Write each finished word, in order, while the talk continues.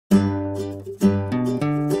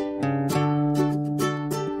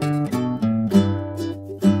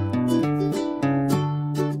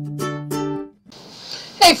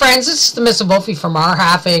friends, this is the Mrs. Wolfie from Our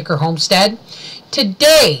Half Acre Homestead.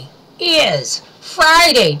 Today is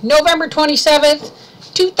Friday, November 27th,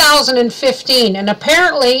 2015, and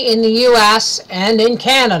apparently in the US and in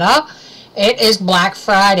Canada, it is Black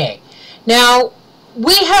Friday. Now,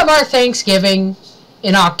 we have our Thanksgiving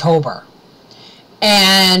in October,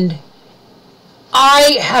 and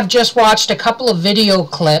I have just watched a couple of video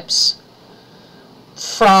clips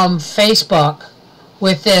from Facebook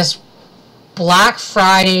with this Black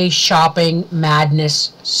Friday shopping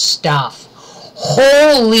madness stuff.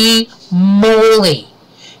 Holy moly.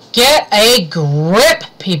 Get a grip,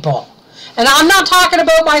 people. And I'm not talking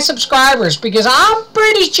about my subscribers, because I'm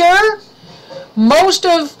pretty sure most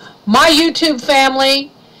of my YouTube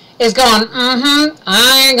family is going,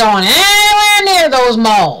 I ain't going anywhere near those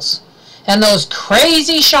malls and those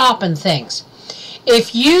crazy shopping things.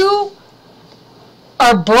 If you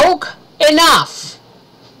are broke enough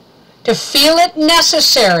to feel it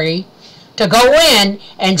necessary to go in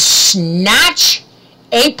and snatch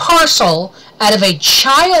a parcel out of a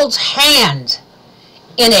child's hand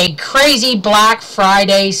in a crazy Black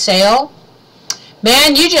Friday sale,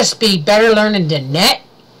 man, you just be better learning to knit,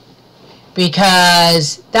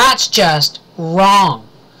 because that's just wrong.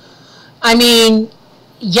 I mean,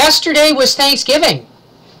 yesterday was Thanksgiving,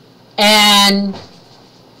 and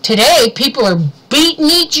today people are beating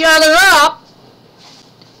each other up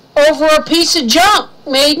over a piece of junk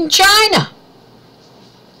made in China.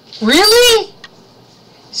 Really?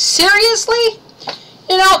 Seriously?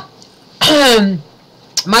 You know,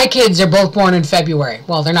 my kids are both born in February.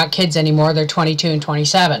 Well, they're not kids anymore. They're 22 and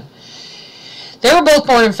 27. They were both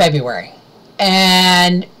born in February.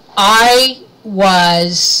 And I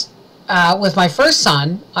was, with my first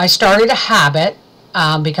son, I started a habit,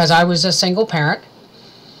 because I was a single parent,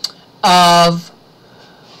 of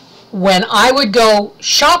when I would go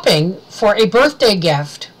shopping for a birthday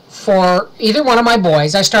gift for either one of my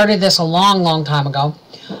boys. I started this a long, long time ago.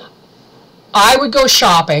 I would go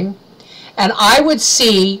shopping, and I would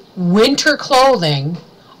see winter clothing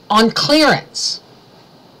on clearance.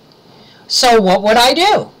 So what would I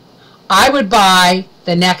do? I would buy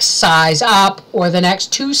the next size up or the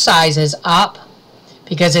next 2 sizes up,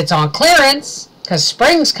 because it's on clearance, because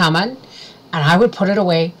spring's coming, and I would put it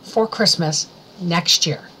away for Christmas next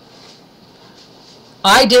year.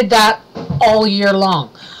 I did that all year long.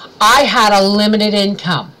 I had a limited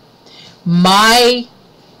income. In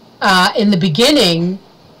the beginning,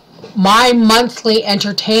 my monthly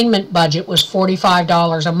entertainment budget was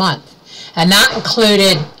 $45 a month. And that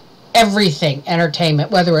included everything entertainment,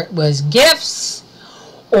 whether it was gifts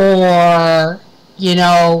or, you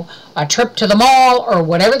know, a trip to the mall or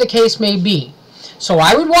whatever the case may be. So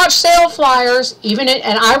I would watch sale flyers,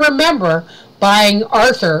 and I remember buying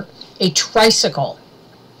Arthur a tricycle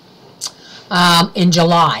in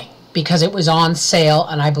July, because it was on sale,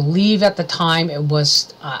 and I believe at the time it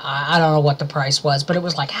was, I don't know what the price was, but it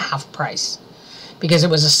was like half price, because it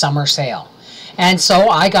was a summer sale. And so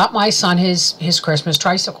I got my son his Christmas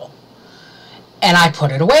tricycle, and I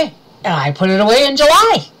put it away, and I put it away in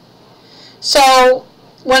July. So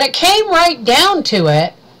when it came right down to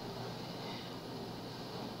it,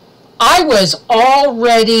 I was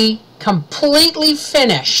already completely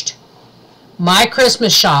finished my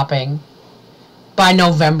Christmas shopping by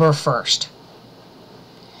November 1st.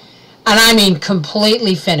 And I mean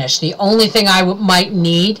completely finished. The only thing I might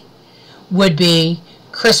need would be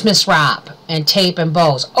Christmas wrap and tape and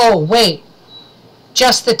bows. Oh, wait,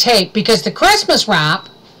 just the tape, because the Christmas wrap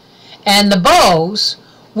and the bows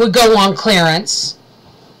would go on clearance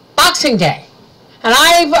Boxing Day. And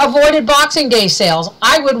I've avoided Boxing Day sales.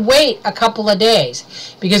 I would wait a couple of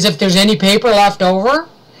days, because if there's any paper left over,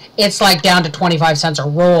 it's like down to 25 cents a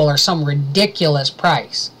roll or some ridiculous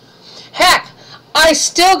price. Heck, I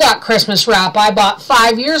still got Christmas wrap I bought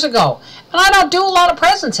 5 years ago, and I don't do a lot of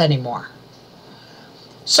presents anymore.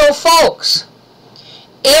 So folks,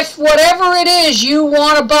 if whatever it is you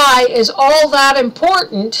want to buy is all that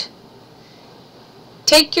important,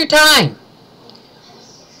 take your time.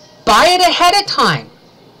 Buy it ahead of time.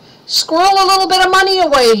 Squirrel a little bit of money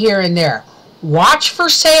away here and there. Watch for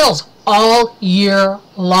sales all year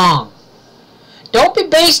long. Don't be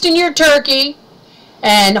basting your turkey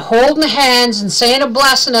and holding hands and saying a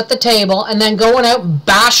blessing at the table and then going out and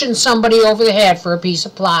bashing somebody over the head for a piece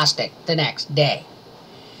of plastic the next day.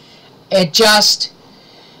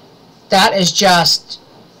 That is just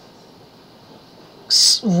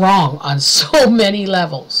wrong on so many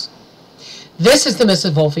levels. This is the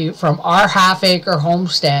Mrs. Wolfie from Our Half Acre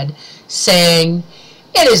Homestead saying,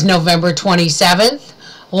 it is November 27th.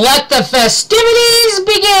 Let the festivities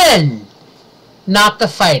begin, not the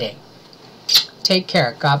fighting. Take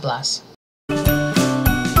care. God bless.